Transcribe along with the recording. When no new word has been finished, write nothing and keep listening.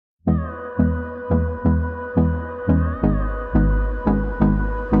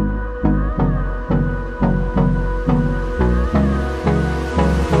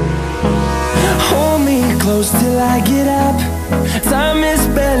close till I get up. Time is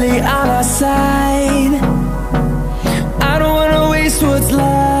barely on our side. I don't wanna waste what's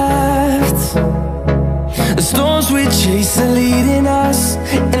left. The storms we chase are leading us,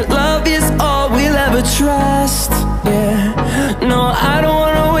 and love is all we'll ever trust. Yeah, no, I don't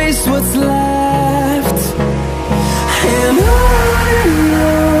wanna waste what's left. And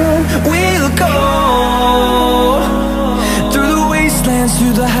on we'll go, through the wastelands,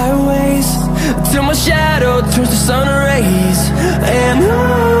 through the highways, till my shadow turns to sun rays. And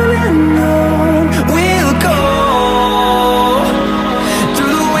on we'll go,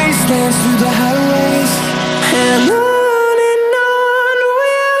 through the wastelands, through the highways, and on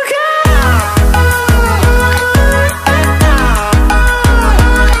we'll go.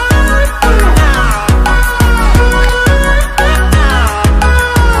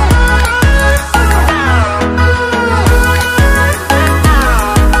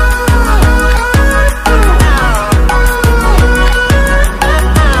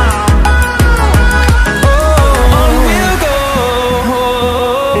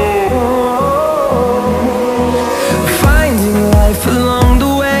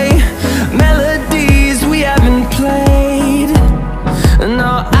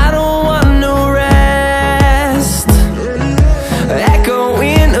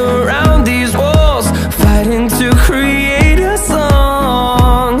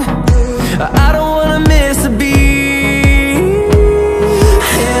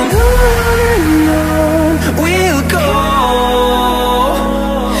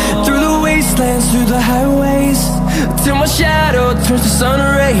 Through the highways, till my shadow turns to sun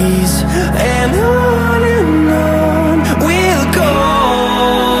rays. And on we'll go,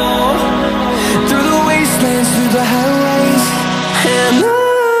 through the wastelands, through the highways, and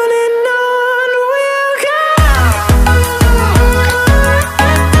on we'll go.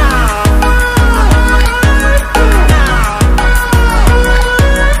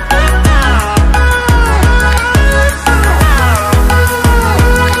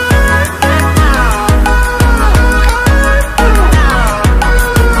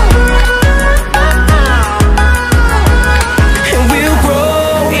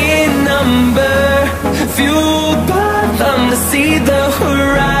 See the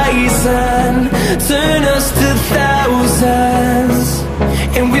horizon, turn us to thousands,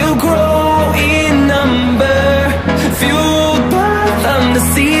 and we'll grow in number, fueled by them. To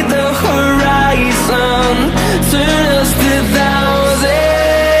see the horizon, turn us to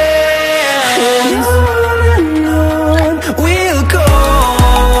thousands, and on we'll go,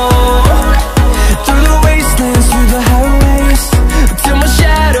 through the wastelands, through the highways, till my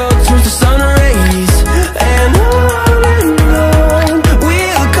shadow turns to sun rays. And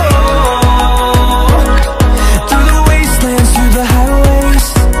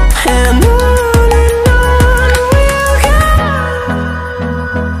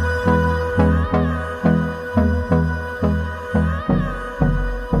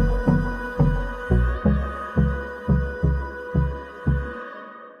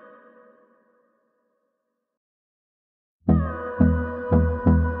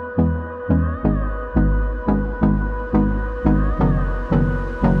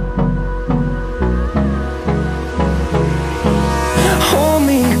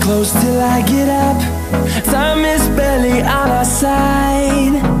close till I get up. Time is barely on our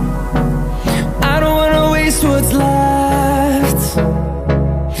side. I don't wanna waste what's left.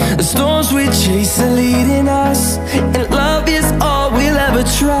 The storms we chase are leading us, and love is all we'll ever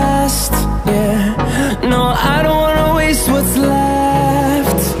trust. Yeah, no, I don't wanna waste what's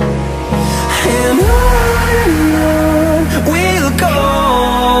left. And on we'll go,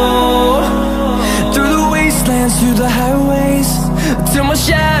 through the wastelands, through the highways, till my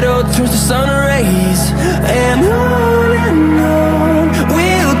shadow turns to sun rays. And on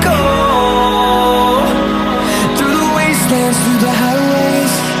we'll go, through the wastelands, through the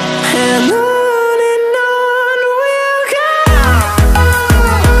highways, and on we'll go.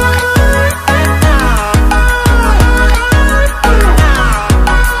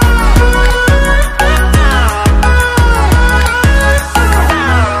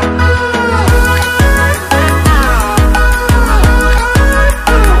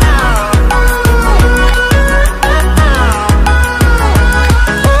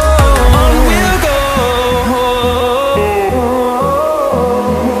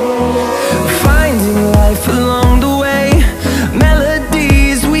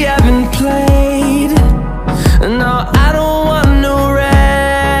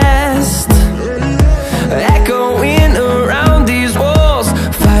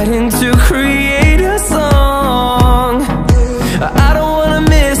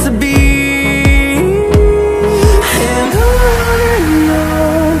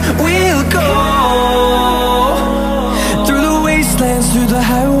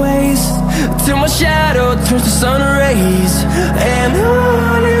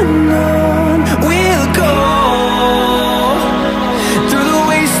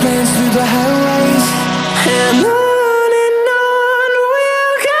 wastelands, through the highways, and on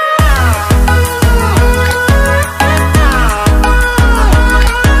we'll go.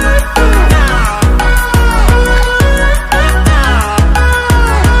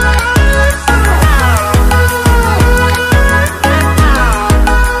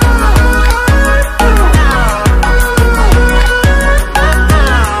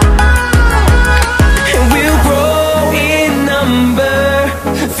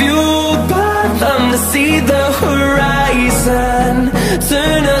 See the horizon,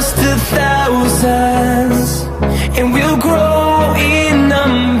 turn us to thousands, and we'll grow in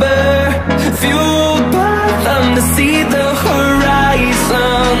number, fueled by them to see the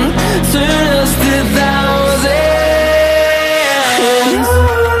horizon, turn us to thousands, and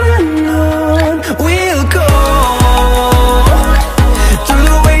on we'll go, through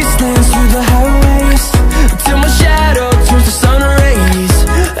the wastelands, through the highways, till my shadow turns to sun rays,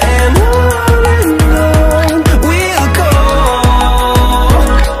 and on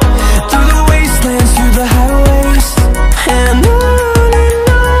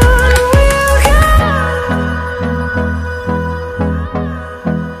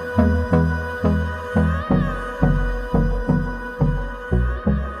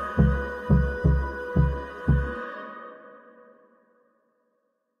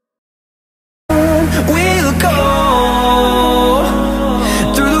we'll go,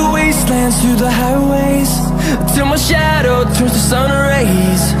 through the wastelands, through the highways, till my shadow turns to sun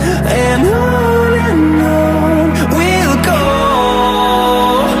rays, and on we'll go,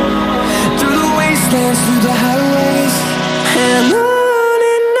 through the wastelands, through the highways, and on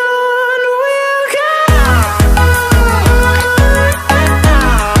we'll go.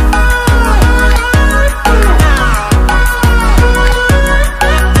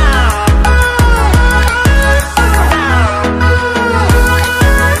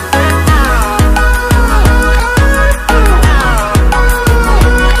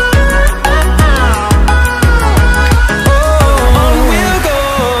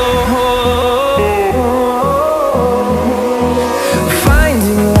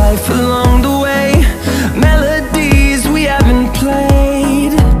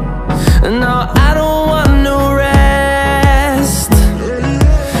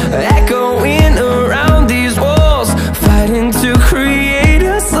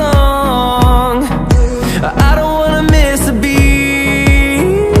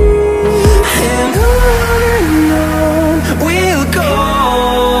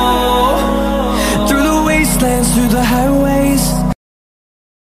 Through the highway.